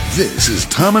This is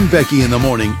Tom and Becky in the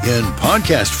morning in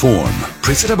podcast form.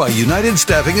 Presented by United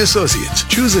Staffing Associates.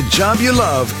 Choose a job you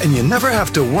love and you never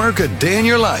have to work a day in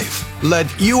your life.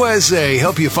 Let USA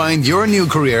help you find your new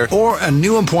career or a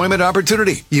new employment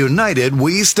opportunity. United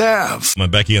We Staff. Tom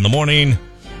and Becky in the morning.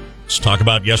 Let's talk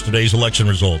about yesterday's election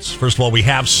results. First of all, we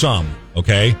have some,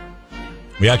 okay?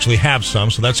 We actually have some,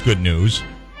 so that's good news.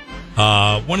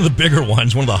 One of the bigger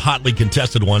ones, one of the hotly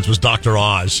contested ones, was Dr.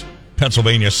 Oz,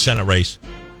 Pennsylvania Senate race.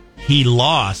 He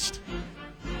lost.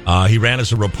 He ran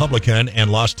as a Republican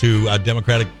and lost to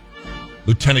Democratic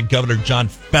Lieutenant Governor John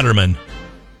Fetterman,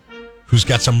 who's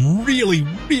got some really,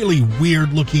 really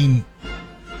weird-looking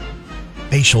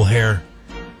facial hair.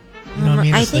 You know what I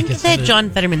mean? I think that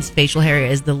John Fetterman's facial hair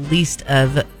is the least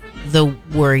of the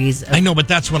worries. I know, but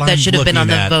that's what I'm looking at. That should have been on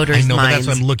the voters' minds. I know, but that's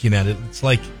what I'm looking at. It's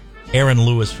like Aaron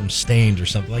Lewis from Stained or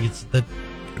something. Like it's that.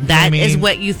 That is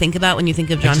what you think about when you think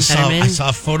of John Fetterman? I saw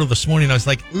a photo this morning. I was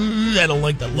like, I don't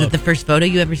like that look. Is it the first photo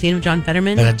you ever seen of John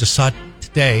Fetterman? And I just saw it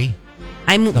today.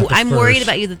 I'm worried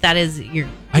about you that is your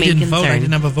main concern. Vote. I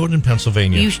didn't have a vote in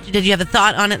Pennsylvania. Did you have a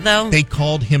thought on it, though? They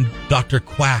called him Dr.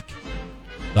 Quack.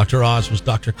 Dr. Oz was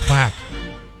Dr. Quack.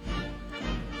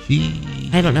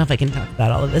 I don't know if I can talk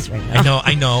about all of this right now.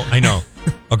 I know.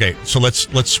 Okay, so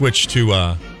let's switch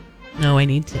to... No, I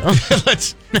need to.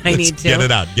 let's need to. Get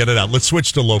it out. Let's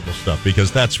switch to local stuff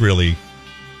because that's really...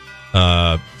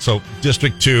 So,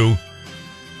 District 2,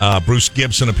 Bruce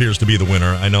Gibson appears to be the winner.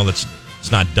 I know it's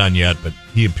not done yet, but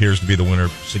he appears to be the winner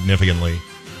significantly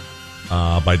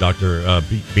by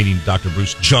beating Dr.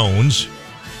 Bruce Jones.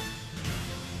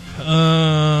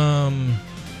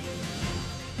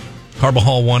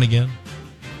 Carbajal won again.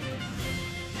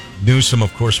 Newsom,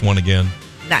 of course, won again.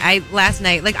 Last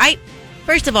night,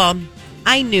 first of all,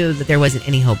 I knew that there wasn't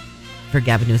any hope for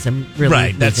Gavin Newsom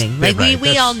really losing.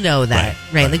 We all know that,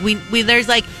 right? Like we there's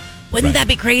wouldn't that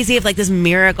be crazy if this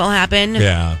miracle happened?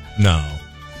 Yeah, no.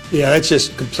 Yeah, that's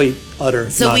just complete, utter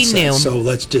so nonsense. We knew. So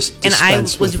let's just dispense and I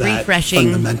was with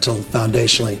refreshing that fundamental,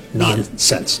 foundationally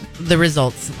nonsense. The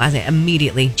results last night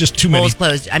immediately. Just too many. Polls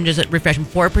closed. I'm just refreshing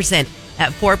 4%.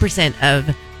 At 4%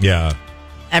 of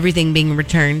everything being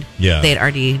returned, they had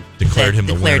already declared him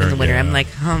the winner. Yeah. I'm like,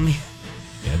 oh man.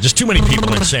 Yeah, just too many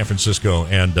people in San Francisco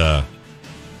and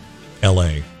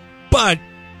L.A. But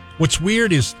what's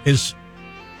weird is it's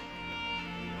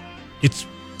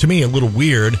to me a little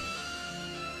weird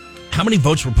how many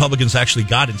votes Republicans actually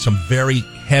got in some very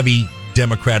heavy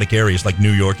Democratic areas like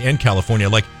New York and California.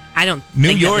 I don't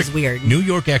think that was weird. New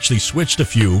York actually switched a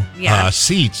few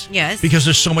seats because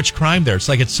there's so much crime there. It's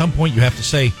like at some point you have to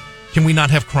say, can we not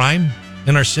have crime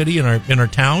in our city, in our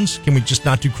towns? Can we just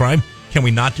not do crime? Can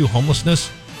we not do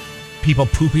homelessness? People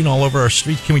pooping all over our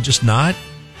streets? Can we just not?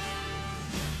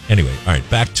 Anyway, all right,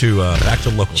 back to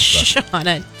local stuff.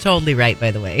 Shauna, totally right,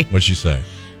 by the way. What'd she say?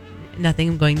 Nothing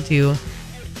I'm going to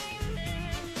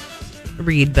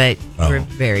read, but we're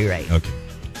very right. Okay.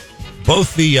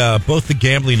 Both the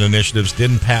gambling initiatives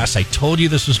didn't pass. I told you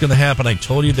this was going to happen. I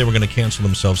told you they were going to cancel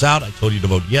themselves out. I told you to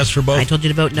vote yes for both. I told you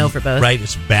to vote no for both. Right.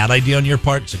 It's a bad idea on your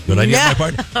part. It's a good idea on my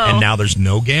part. And now there's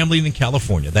no gambling in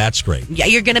California. That's great. Yeah,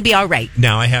 you're going to be all right.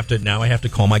 Now I have to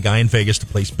call my guy in Vegas to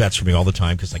place bets for me all the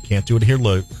time because I can't do it here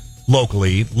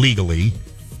locally, legally.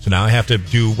 So now I have to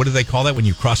do, what do they call that when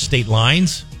you cross state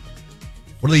lines?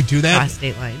 What do they do that? Cross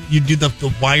state lines. You do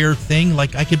the wire thing?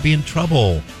 I could be in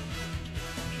trouble.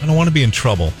 I don't want to be in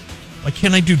trouble. Why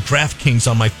can't I do DraftKings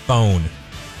on my phone?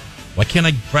 Why can't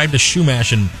I drive to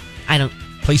Shumash and I don't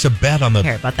place a bet on the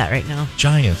care about that right now.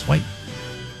 Giants? Why?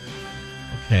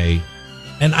 Okay.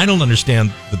 And I don't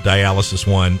understand the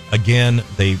dialysis one. Again,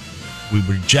 we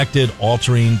rejected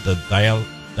altering the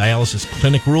dialysis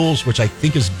clinic rules, which I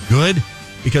think is good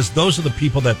because those are the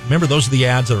people that, remember, those are the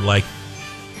ads that are like,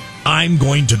 I'm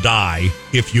going to die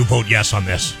if you vote yes on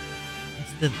this.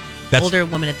 It's the older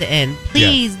woman at the end.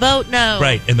 Please vote no.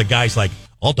 Right. And the guy's like,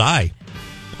 I'll die.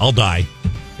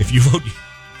 If you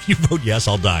vote yes,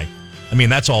 I'll die. I mean,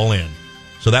 that's all in.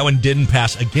 So that one didn't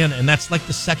pass again, and that's the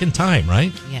second time,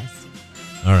 right? Yes.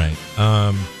 All right.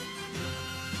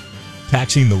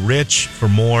 Taxing the rich for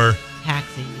more.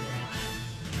 Taxing the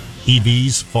rich.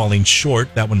 EVs falling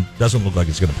short. That one doesn't look like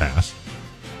it's going to pass.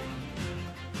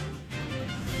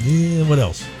 Yeah, what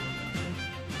else?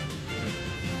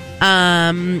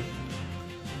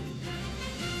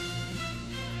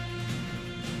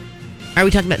 Are we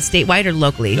talking about statewide or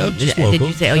locally? No, just local. Did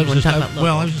you say, you want to talk about local?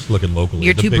 Well, I was just looking locally.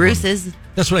 Your two Bruces. One.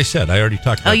 That's what I said. I already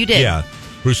talked about it. Oh, you did? Yeah.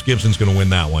 Bruce Gibson's going to win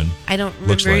that one. I don't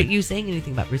remember you saying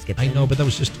anything about Bruce Gibson. I know, but that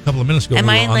was just a couple of minutes ago. Am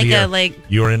I in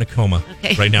You're in a coma.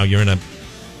 Okay. Right now, you're in a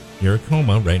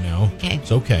coma right now. Okay.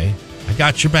 It's okay. I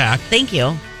got your back. Thank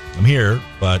you. I'm here,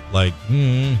 but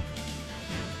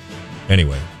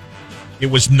anyway. It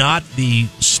was not the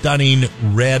stunning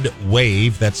red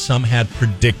wave that some had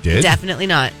predicted. Definitely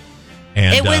not.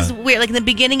 And it was weird. Like in the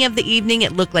beginning of the evening,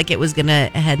 it looked like it was going to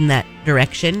head in that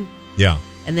direction. Yeah.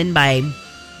 And then by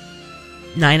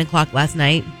 9 o'clock last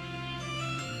night,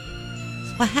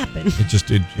 what happened?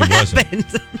 It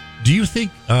wasn't. Do you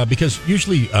think, because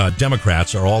usually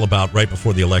Democrats are all about right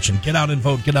before the election, get out and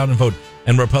vote,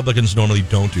 and Republicans normally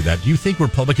don't do that. Do you think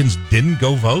Republicans didn't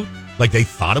go vote? Like they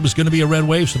thought it was going to be a red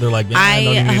wave, so they're like,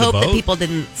 I hope that people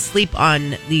didn't sleep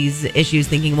on these issues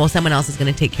thinking, well, someone else is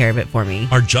going to take care of it for me.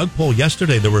 Our Jug poll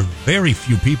yesterday, there were very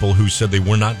few people who said they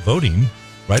were not voting,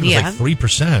 right? It was like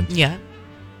 3%. Yeah.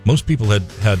 Most people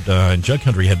had in Jug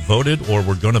Country had voted or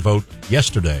were going to vote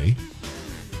yesterday.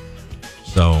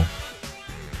 So,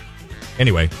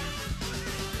 anyway,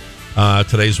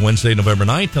 today's Wednesday, November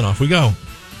 9th, and off we go.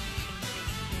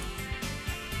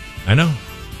 I know.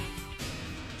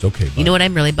 It's okay, bud. You know what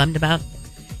I'm really bummed about?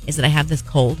 Is that I have this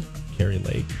cold. Carrie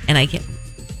Lake. And I can't.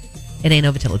 It ain't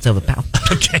over till it's over, pal.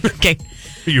 Okay.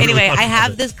 Anyway, I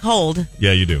have this cold.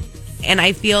 Yeah, you do. And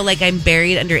I feel like I'm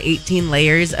buried under 18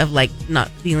 layers of not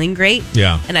feeling great.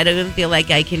 Yeah. And I don't even feel like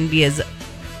I can be as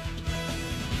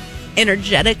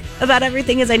energetic about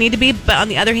everything as I need to be. But on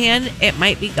the other hand, it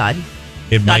might be God.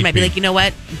 God might be like, you know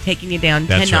what? I'm taking you down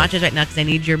 10 notches right now because I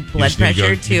need your blood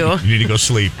pressure to... You need to go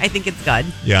sleep. I think it's God.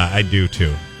 Yeah, I do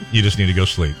too. You just need to go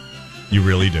sleep. You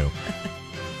really do.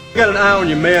 You got an eye on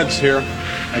your meds here.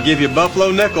 I give you a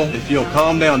buffalo nickel if you'll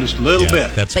calm down just a little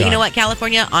bit. But you know what,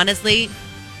 California? Honestly,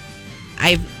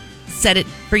 I've said it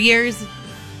for years.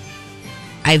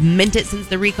 I've meant it since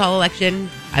the recall election.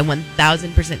 I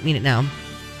 1,000% mean it now.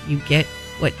 You get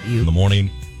what you... In the morning.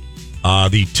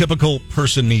 The typical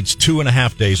person needs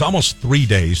 2.5 days, almost 3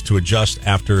 days, to adjust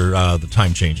after the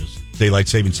time changes. Daylight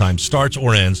savings time starts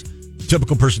or ends. The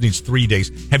typical person needs 3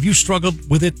 days. Have you struggled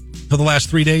with it for the last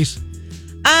 3 days?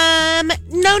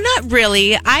 No, not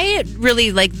really. I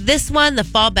really like this one. The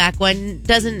fallback one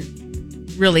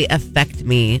doesn't really affect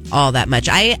me all that much.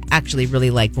 I actually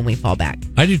really like when we fall back.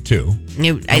 I do too.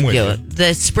 I do.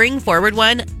 The spring forward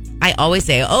one, I always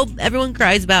say, everyone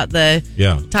cries about the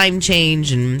time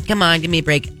change and come on, give me a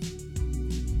break.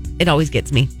 It always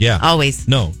gets me. Yeah. Always.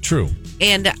 No, true.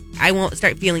 And I won't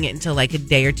start feeling it until like a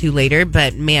day or two later,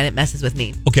 but man, it messes with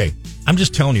me. Okay. I'm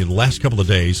just telling you, the last couple of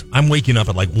days, I'm waking up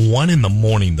at like 1 in the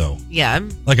morning, though. Yeah.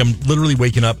 Like I'm literally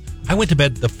waking up. I went to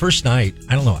bed the first night.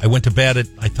 I don't know. I went to bed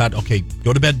I thought, okay,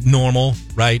 go to bed normal,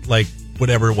 right? Like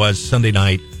whatever it was, Sunday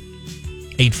night,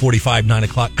 8:45, 9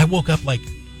 o'clock. I woke up at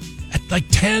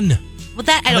 10. Well,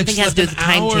 that I don't think has to do with the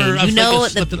time change. You know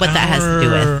what that has to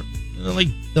do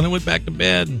with. Then I went back to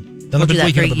bed. Then I've been do that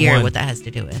waking for a up year, at 1. what that has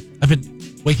to do with. I've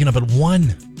been waking up at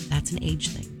 1. That's an age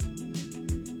thing.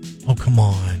 Oh, come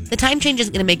on. The time change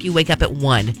isn't going to make you wake up at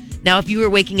 1. Now, if you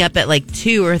were waking up at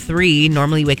 2 or 3,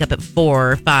 normally you wake up at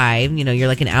 4 or 5, you're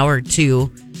like an hour or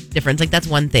 2 difference. That's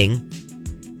one thing.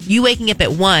 You waking up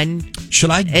at 1 should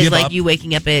I is give up? You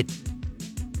waking up at,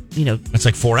 It's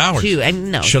like 4 hours. 2.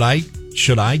 No. Should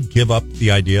I give up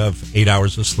the idea of 8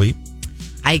 hours of sleep?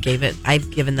 I've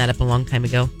given that up a long time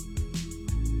ago.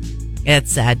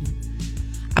 It's sad.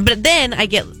 But then I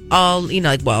get all,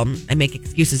 I make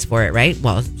excuses for it, right?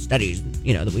 Well, studies,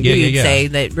 that we say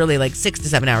that really 6 to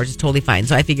 7 hours is totally fine.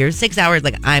 So I figure 6 hours,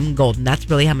 I'm golden. That's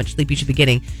really how much sleep you should be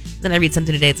getting. Then I read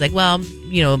something today. It's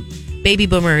baby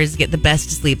boomers get the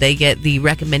best sleep. They get the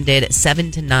recommended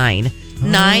 7 to 9.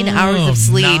 9 hours of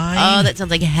sleep. 9? Oh, that sounds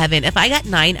like heaven. If I got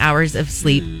 9 hours of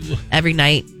sleep every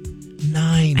night,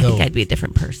 9, I think I'd be a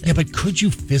different person. Yeah, but could you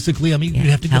physically? You'd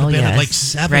have to go to bed at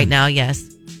 7. Right now, yes.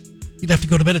 You'd have to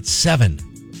go to bed at 7.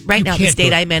 Right now, the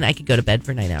state I'm in, I could go to bed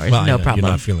for 9 hours. Well, no problem.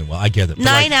 You're not feeling well. I get it.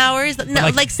 9 hours?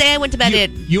 No, say I went to bed at...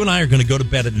 You and I are going to go to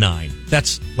bed at 9.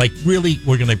 That's really,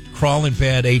 we're going to crawl in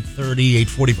bed 8:30,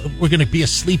 8:45. We're going to be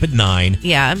asleep at 9.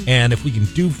 Yeah. And if we can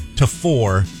do to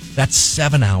 4, that's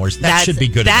 7 hours. That should be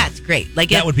good enough. That's great.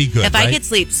 That would be good, If I could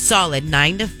sleep solid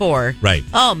 9 to 4. Right.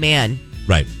 Oh, man.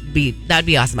 Right. That'd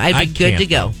be awesome. I'd be good to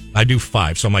go. Though. I do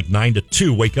 5. So I'm 9 to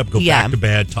 2. Wake up, go back to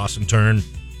bed, toss and turn.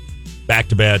 Back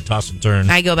to bed, toss and turn.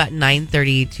 I go about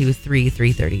 9:30 to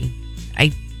 3:30.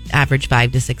 I average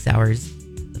 5 to 6 hours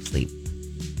of sleep.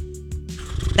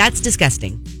 That's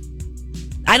disgusting.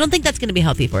 I don't think that's going to be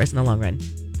healthy for us in the long run.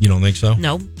 You don't think so?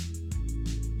 No.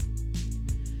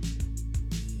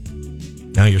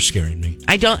 Now you're scaring me.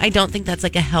 I don't think that's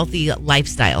a healthy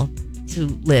lifestyle to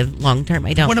live long term.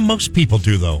 I don't. What do most people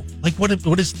do though?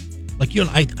 What is Like you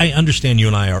and I understand you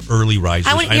and I are early risers.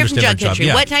 I want to hear from Jug Country.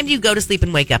 What time do you go to sleep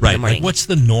and wake up in the morning? Like, what's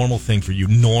the normal thing for you?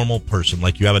 Normal person.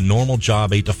 Like you have a normal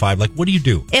job, 8 to 5. Like what do you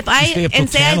do? If I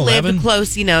say I live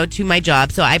close, to my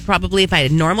job, so I probably, if I had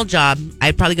a normal job,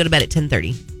 I'd probably go to bed at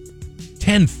 10:30.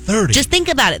 10:30. Just think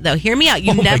about it though. Hear me out.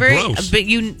 You but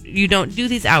you don't do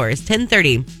these hours.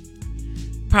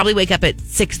 10:30. Probably wake up at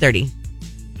 6:30.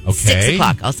 Okay. 6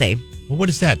 o'clock, I'll say. Well, what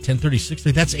is that? 10:30,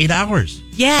 6:30? That's 8 hours.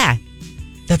 Yeah.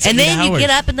 That's and 8 then hours. you get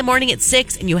up in the morning at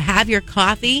 6 and you have your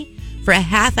coffee for a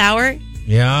half hour.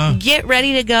 Yeah. Get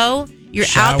ready to go. You're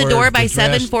out the door by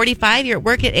 7:45. You're at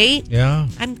work at 8. Yeah.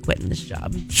 I'm quitting this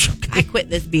job. Okay. I quit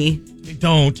this bee.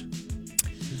 Don't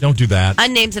do that.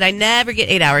 Unnamed said I never get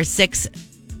 8 hours, 6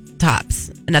 tops.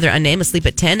 Another unnamed, asleep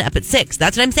at 10, up at 6.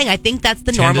 That's what I'm saying. I think that's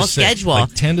the normal schedule.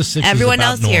 Like 10 to 6. Everyone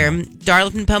else normal. here,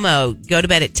 Darlington Pomo, go to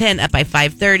bed at 10, up by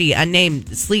 5:30.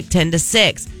 Unnamed, sleep 10 to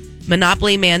 6.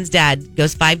 Monopoly Man's dad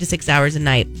goes 5 to 6 hours a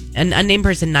night. An unnamed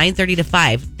person, 9:30 to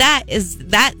 5.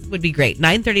 That would be great.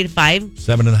 9:30 to 5.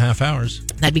 7.5 hours.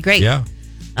 That'd be great. Yeah.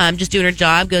 Just doing her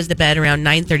job, goes to bed around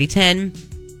 9:30, 10,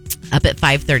 up at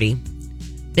 5:30.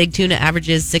 Big Tuna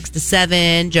averages 6 to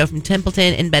 7. Joe from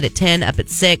Templeton in bed at 10, up at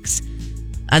 6.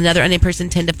 Another unnamed person,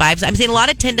 10 to 5. So I'm seeing a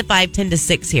lot of 10 to 5, 10 to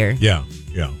 6 here. Yeah.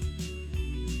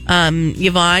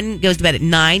 Yvonne goes to bed at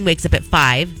 9, wakes up at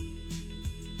 5.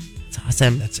 That's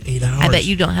awesome. That's 8 hours. I bet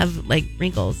you don't have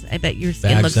wrinkles. I bet your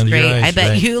skin Bags looks under your great. eyes, I bet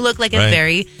right. you look like a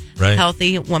very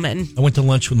healthy woman. I went to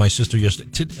lunch with my sister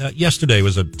yesterday. Yesterday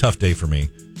was a tough day for me.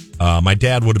 My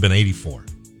dad would have been 84.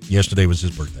 Yesterday was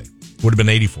his birthday. Would have been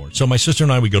 84. So my sister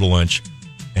and I, we go to lunch,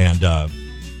 and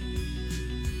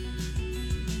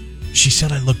she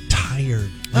said I looked tired.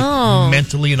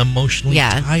 Mentally and emotionally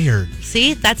tired.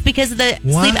 See, that's because of the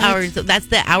sleep hours. That's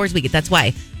the hours we get. That's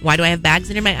why. Why do I have bags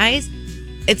under my eyes?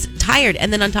 It's tired,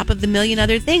 and then on top of the million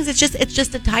other things, it's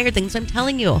just a tired thing. So I'm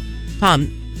telling you,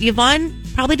 Tom, Yvonne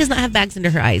probably does not have bags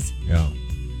under her eyes. Yeah.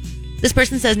 This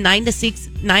person says 9 to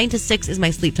 6 is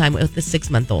my sleep time with the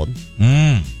 6-month-old.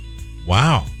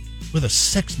 Wow. With a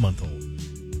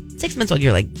 6-month-old. 6 months old,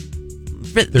 you're like,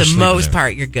 for the most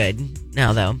part, you're good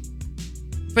now, though.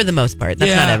 For the most part,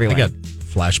 that's not everyone. I got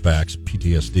flashbacks,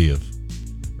 PTSD of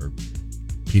our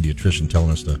pediatrician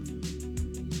telling us to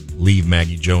leave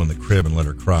Maggie Joe in the crib and let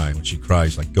her cry. When she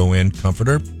cries, like, go in, comfort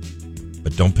her,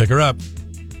 but don't pick her up.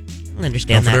 I don't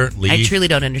understand Comfort that. Leave. I truly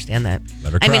don't understand that.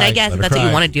 Let her cry. I mean, I guess that's what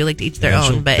you want to do, like to each their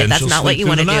own, but if that's not what you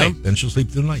want to do. Then she'll sleep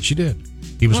through the night. She did.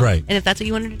 He was right. And if that's what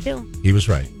you wanted to do. He was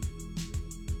right.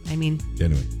 I mean.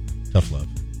 Anyway, tough love.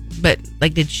 But,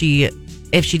 like, if she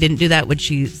didn't do that, would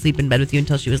she sleep in bed with you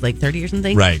until she was like 30 or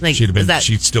something? Right. Like,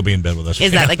 she'd still be in bed with us.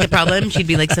 Is that like the problem? She'd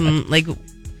be like some like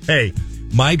hey,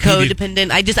 my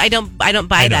codependent. I don't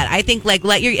buy that. I think like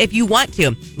if you want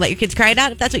to, let your kids cry it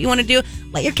out if that's what you want to do.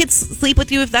 Let your kids sleep with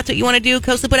you if that's what you want to do.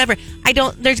 Co-sleep, whatever.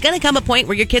 There's going to come a point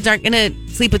where your kids aren't going to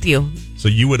sleep with you. So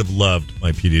you would have loved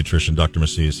my pediatrician, Dr.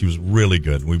 Macias. He was really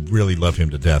good. We really love him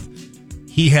to death.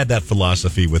 He had that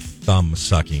philosophy with thumb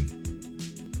sucking.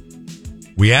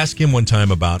 We asked him one time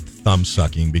about thumb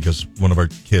sucking because one of our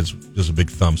kids is a big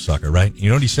thumb sucker, right? You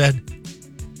know what he said?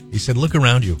 He said, look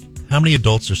around you. How many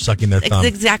adults are sucking their thumb? That's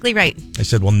exactly right. I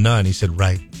said, well, none. He said,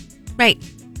 right. Right.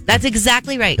 That's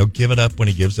exactly right. He'll give it up when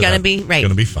he gives it up. Gonna be right. It's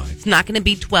going to be fine. It's not going to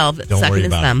be 12 Don't sucking worry his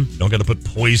about thumb. It. Don't got to put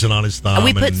poison on his thumb.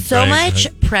 We put so much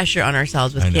pressure on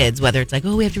ourselves with kids, whether it's like,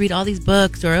 we have to read all these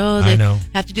books or, they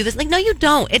have to do this. Like, no, you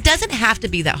don't. It doesn't have to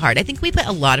be that hard. I think we put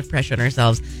a lot of pressure on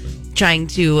ourselves trying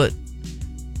to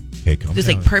this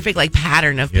like perfect like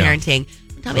pattern of parenting.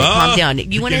 Tell me to calm down.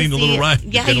 You want to see? You're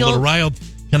getting a little riled.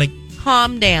 Can I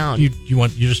calm down? You're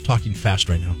just talking fast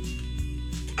right now.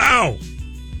 Ow!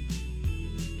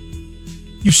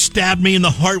 You stabbed me in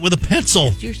the heart with a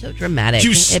pencil. You're so dramatic.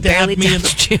 You stabbed me in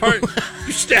the heart.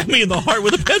 You stabbed me in the heart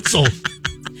with a pencil.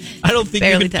 I don't think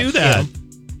you can do that.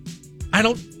 I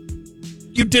don't.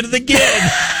 You did it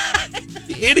again.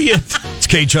 Idiot. It's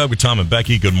K-Chug with Tom and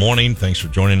Becky. Good morning. Thanks for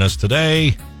joining us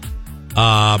today.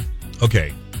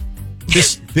 Okay.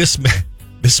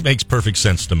 This makes perfect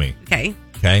sense to me. Okay.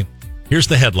 Here's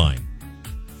the headline.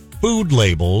 Food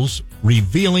labels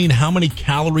revealing how many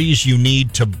calories you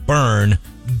need to burn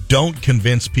don't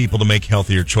convince people to make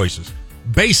healthier choices.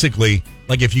 Basically,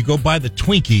 like if you go buy the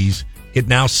Twinkies, it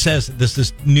now says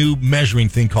this new measuring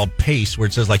thing called PACE, where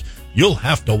it says like you'll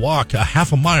have to walk a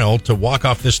half a mile to walk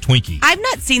off this Twinkie. I've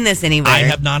not seen this anywhere. I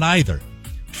have not either.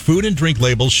 Food and drink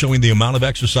labels showing the amount of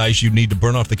exercise you need to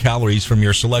burn off the calories from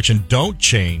your selection don't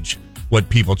change what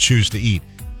people choose to eat.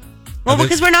 Well,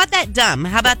 because we're not that dumb.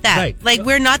 How about that? Right. Like,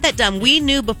 we're not that dumb. We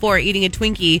knew before eating a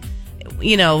Twinkie,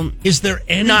 is there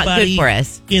anybody not good for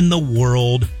us in the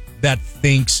world that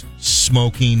thinks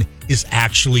smoking is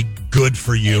actually good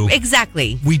for you.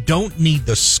 Exactly. We don't need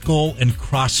the skull and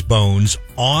crossbones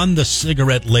on the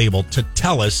cigarette label to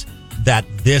tell us that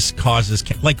this causes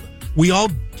like, we all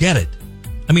get it.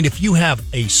 I mean, if you have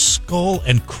a skull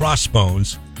and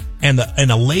crossbones and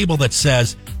a label that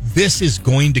says this is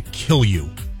going to kill you,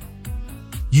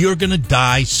 you're going to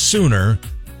die sooner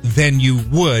than you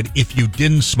would if you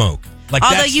didn't smoke. Like,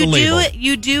 although that's the label.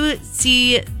 you do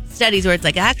see studies where it's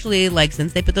like, actually, like,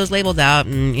 since they put those labels out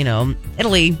in,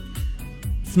 Italy,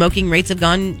 smoking rates have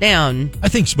gone down. I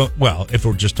think well, if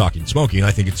we're just talking smoking,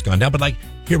 I think it's gone down. But like,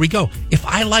 here we go. If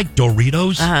I like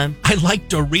Doritos, I like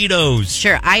Doritos.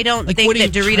 Sure, I don't think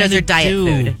that Doritos are diet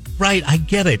food. Right, I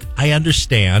get it. I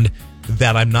understand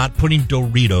that I'm not putting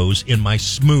Doritos in my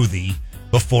smoothie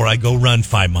before I go run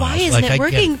 5 miles. Why isn't it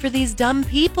working for these dumb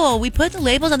people? We put the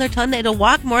labels on their tongue that it'll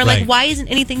walk more. Right. Like, why isn't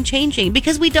anything changing?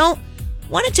 Because we don't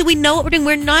want it to. We know what we're doing.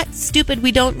 We're not stupid.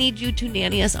 We don't need you to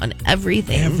nanny us on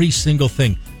everything. Every single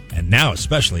thing. And now,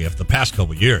 especially after the past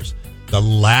couple of years, the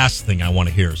last thing I want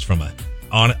to hear is from a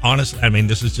honest. I mean,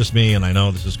 this is just me, and I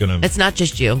know this is going to. It's not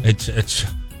just you. It's.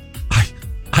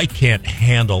 I can't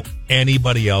handle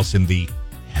anybody else in the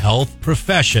health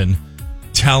profession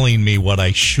telling me what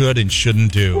I should and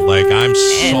shouldn't do. Like, I'm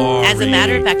sorry. As a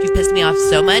matter of fact, you pissed me off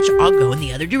so much, I'll go in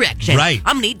the other direction. Right.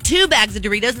 I'm going to eat 2 bags of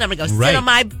Doritos, and I'm going to go sit on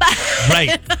my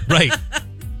butt. Right.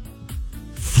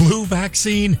 Flu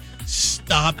vaccine?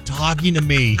 Stop talking to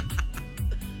me.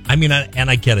 I mean, and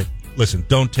I get it. Listen,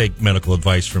 don't take medical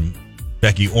advice from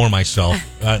Becky or myself.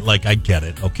 Like, I get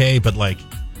it, okay? But, like,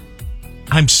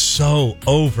 I'm so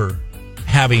over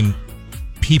having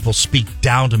people speak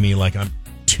down to me like I'm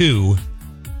 2.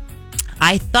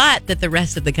 I thought that the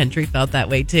rest of the country felt that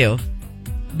way too.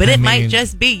 But it might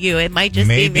just be you. It might just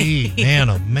be me. Man,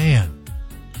 oh man.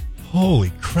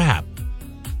 Holy crap.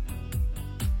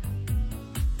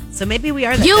 So maybe we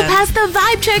are that You dumb. passed the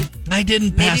vibe check. I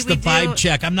didn't pass the vibe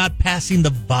check. I'm not passing the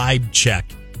vibe check.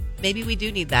 Maybe we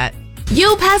do need that.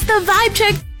 You passed the vibe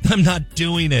check. I'm not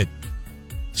doing it.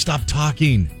 Stop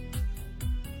talking.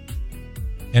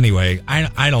 Anyway,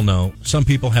 I don't know. Some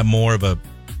people have more of a,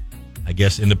 I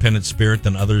guess, independent spirit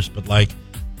than others, but like,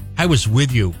 I was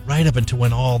with you right up until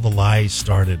when all the lies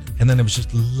started. And then it was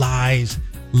just lies,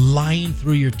 lying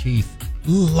through your teeth.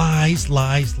 Lies.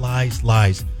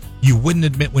 You wouldn't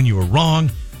admit when you were wrong.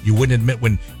 You wouldn't admit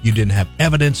when you didn't have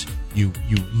evidence. You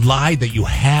lied that you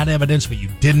had evidence, but you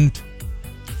didn't.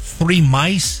 3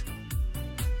 mice?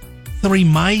 3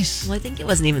 mice? Well, I think it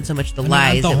wasn't even so much the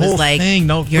lies. The it whole was like, thing.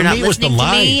 No, you're not listening to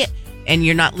me, lies. and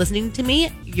you're not listening to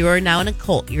me. You're now in a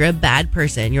cult. You're a bad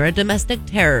person. You're a domestic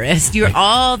terrorist. You're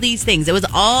all these things. It was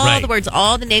all the words,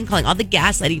 all the name calling, all the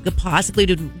gaslighting you could possibly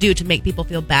do to make people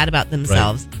feel bad about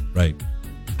themselves. Right.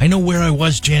 I know where I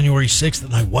was January 6th,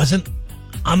 and I wasn't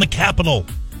on the Capitol.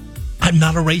 I'm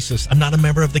not a racist. I'm not a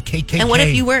member of the KKK. And what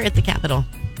if you were at the Capitol?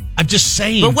 I'm just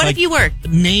saying. But what if you were?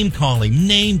 Name calling.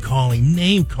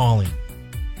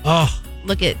 Oh.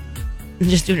 Look at,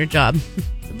 just doing her job.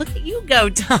 Look at you go,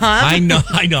 Tom. I know.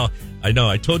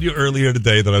 I told you earlier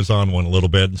today that I was on one a little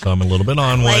bit, so I'm a little bit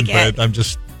on one, but I'm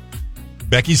just,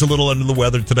 Becky's a little under the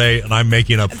weather today, and I'm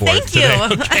making up for it today.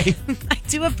 Thank you. Okay? I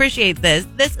do appreciate this.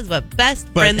 This is what best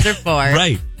friends are for.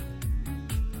 Right.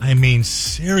 I mean,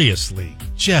 seriously,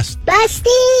 just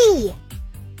Bestie!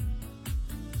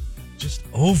 Just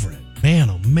over it. Man,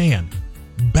 oh man.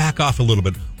 Back off a little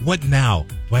bit. What now?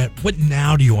 What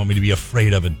now do you want me to be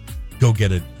afraid of and go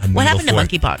get a needle? What happened to for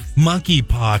monkeypox?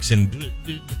 Monkeypox and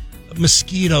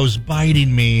mosquitoes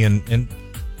biting me and no,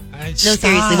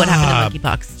 seriously, what happened to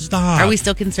monkeypox? Stop. Are we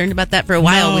still concerned about that? For a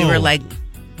while, we were like,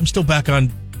 I'm still back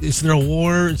on. Is there a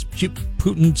war? Is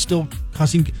Putin still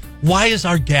causing? Why is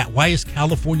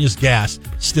California's gas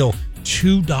still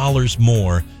 $2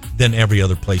 more than every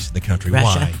other place in the country?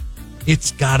 Russia. Why?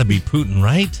 It's got to be Putin,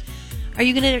 right? Are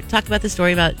you going to talk about the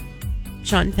story about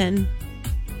Sean Penn?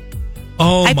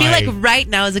 Oh, I feel like right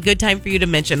now is a good time for you to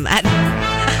mention that.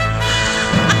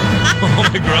 Oh,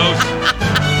 my gross.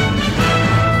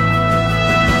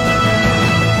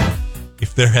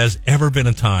 If there has ever been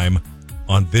a time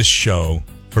on this show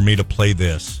for me to play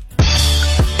this.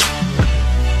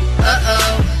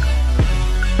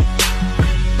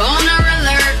 Boner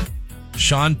alert.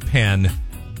 Sean Penn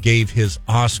gave his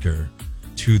Oscar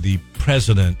to the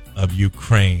president of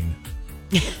Ukraine,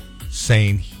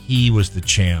 saying he was the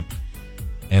champ.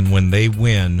 And when they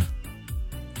win,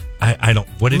 I don't.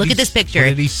 What did Look at this picture. What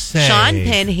did he say? Sean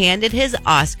Penn handed his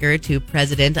Oscar to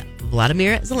President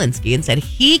Vladimir Zelensky and said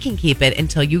he can keep it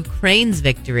until Ukraine's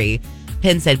victory.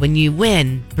 Penn said, "When you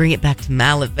win, bring it back to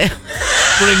Malibu."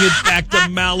 bring it back to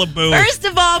Malibu. First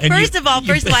of all,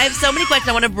 I have so many questions.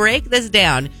 I want to break this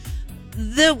down.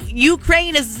 The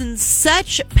Ukraine is in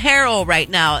such peril right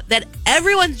now that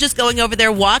everyone's just going over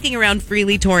there, walking around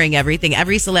freely, touring everything,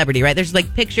 every celebrity, right? There's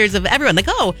like pictures of everyone like,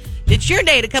 oh, it's your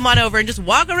day to come on over and just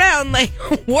walk around like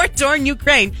war-torn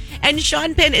Ukraine. And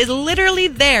Sean Penn is literally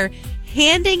there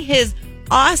handing his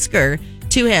Oscar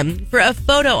to him for a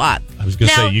photo op. I was going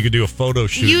to say, you could do a photo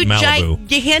shoot in Malibu.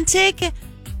 Gigantic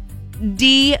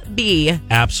DB.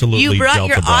 Absolutely. You brought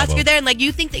your Bravo. Oscar there, and like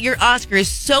you think that your Oscar is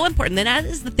so important. Then that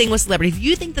is the thing with celebrities.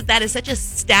 You think that that is such a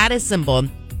status symbol,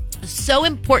 so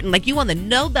important. Like you won the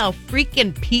Nobel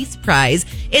freaking Peace Prize.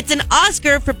 It's an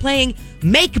Oscar for playing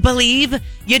make believe.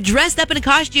 You dressed up in a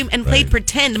costume and played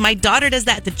pretend. My daughter does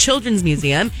that at the Children's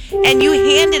Museum, and you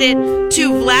handed it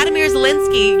to Vladimir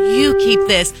Zelensky. You keep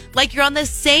this like you're on the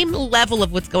same level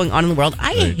of what's going on in the world.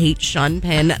 I hate Sean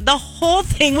Penn. The whole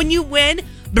thing when you win.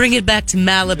 Bring it back to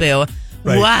Malibu.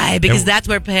 Right. Why? Because that's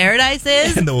where paradise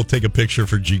is? And then we'll take a picture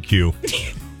for GQ.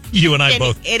 You and I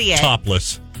both idiot.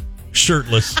 Topless,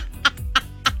 shirtless,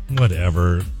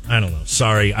 whatever. I don't know.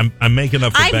 Sorry. I'm making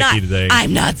up for Becky today.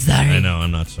 I'm not sorry. I know.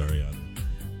 I'm not sorry.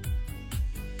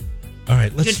 All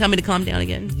right. You're going to tell me to calm down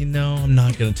again? I'm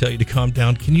not going to tell you to calm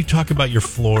down. Can you talk about your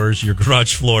floors, your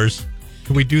garage floors?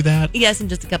 Can we do that? Yes, in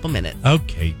just a couple minutes.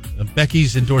 Okay.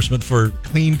 Becky's endorsement for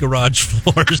clean garage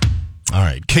floors. All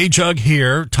right, K-Jug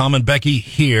here, Tom and Becky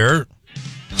here.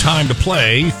 Time to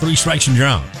play 3 Strikes and You're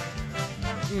Out.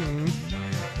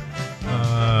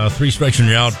 3 Strikes and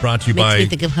You're Out brought to you by... Makes me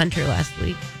think of Hunter last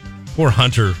week. Poor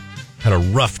Hunter had a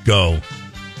rough go.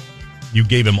 You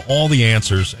gave him all the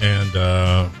answers,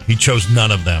 and he chose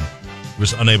none of them. He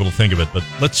was unable to think of it. But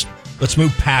let's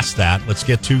move past that. Let's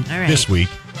get to this week.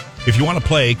 If you want to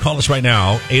play, call us right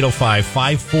now,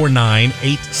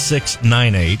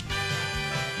 805-549-8698.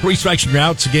 3 Strikes and You're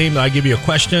Out. It's a game that I give you a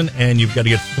question, and you've got to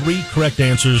get 3 correct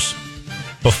answers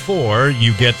before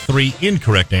you get 3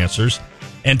 incorrect answers.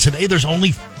 And today there's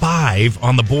only 5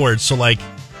 on the board, so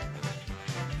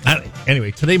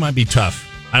anyway, today might be tough.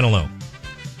 I don't know.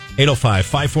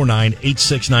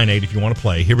 805-549-8698 if you want to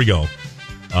play. Here we go.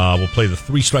 We'll play the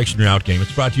 3 Strikes and You're Out game.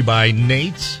 It's brought to you by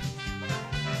Nate's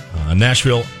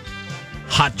Nashville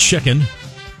Hot Chicken.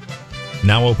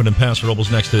 Now open in Paso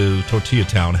Robles next to Tortilla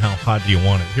Town. How hot do you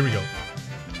want it? Here we go. All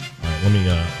right, let me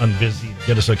unbusy,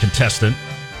 get us a contestant.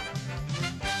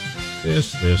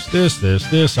 This.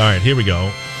 All right, here we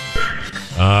go.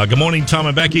 Good morning, Tom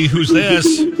and Becky. Who's this?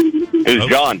 It's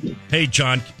John. Hey,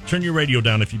 John, turn your radio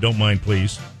down if you don't mind,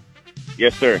 please.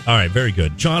 Yes, sir. All right, very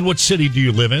good. John, what city do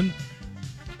you live in?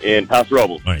 In Paso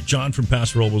Robles. All right, John from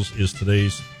Paso Robles is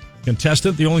today's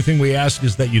contestant. The only thing we ask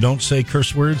is that you don't say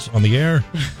curse words on the air.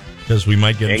 Because we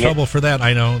might get in trouble for that.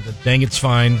 I know. Dang, it's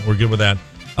fine. We're good with that.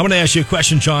 I'm going to ask you a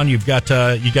question, John. You've got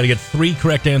to get 3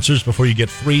 correct answers before you get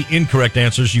 3 incorrect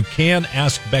answers. You can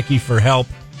ask Becky for help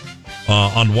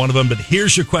on one of them. But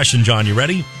here's your question, John. You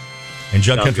ready? And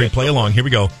Jug Country, play along. Here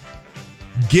we go.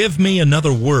 Give me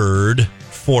another word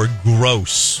for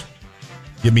gross.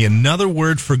 Give me another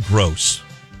word for gross.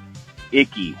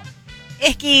 Icky.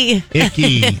 Icky.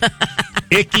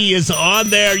 Icky is on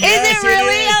there. Yes, is it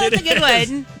really? It is. That's a good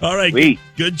one. All right.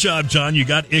 Good job, John. You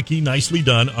got icky. Nicely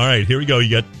done. All right, here we go.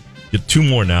 You get 2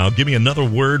 more now. Give me another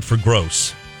word for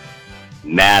gross.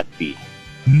 Nasty.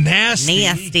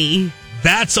 Nasty.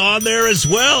 That's on there as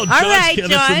well. All right, John.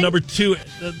 John. The number 2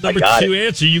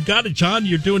 answer. You got it, John.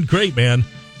 You're doing great, man.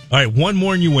 All right, one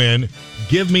more and you win.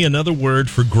 Give me another word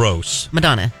for gross.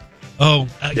 Madonna. Oh.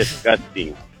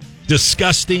 Disgusting.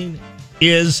 Disgusting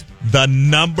is the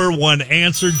number 1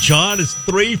 answer. John is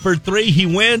 3 for 3. He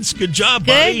wins. Good job,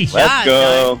 buddy. Good job, Let's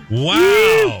go. John. Wow.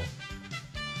 Woo.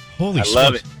 Holy I love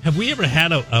smokes. it. Have we ever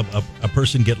had a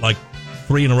person get like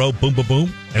 3 in a row, boom, boom,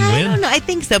 boom, and I win? don't know. I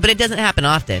think so, but it doesn't happen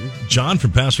often. John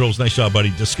from Paso Robles, nice job,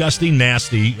 buddy. Disgusting,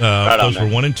 nasty. Right Those on,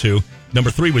 were 1 and 2. Number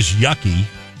 3 was yucky.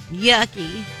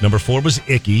 Yucky. Number 4 was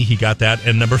icky. He got that.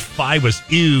 And number 5 was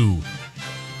ew.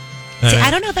 See,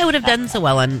 I don't know if I would have done so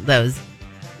well on those.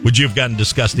 Would you have gotten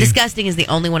disgusting? Disgusting is the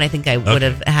only one I think I would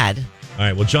have had. All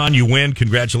right. Well, John, you win.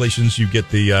 Congratulations. You get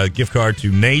the gift card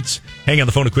to Nate's. Hang on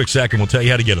the phone a quick second. We'll tell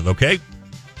you how to get it, okay?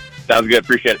 Sounds good.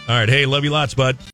 Appreciate it. All right. Hey, love you lots, bud.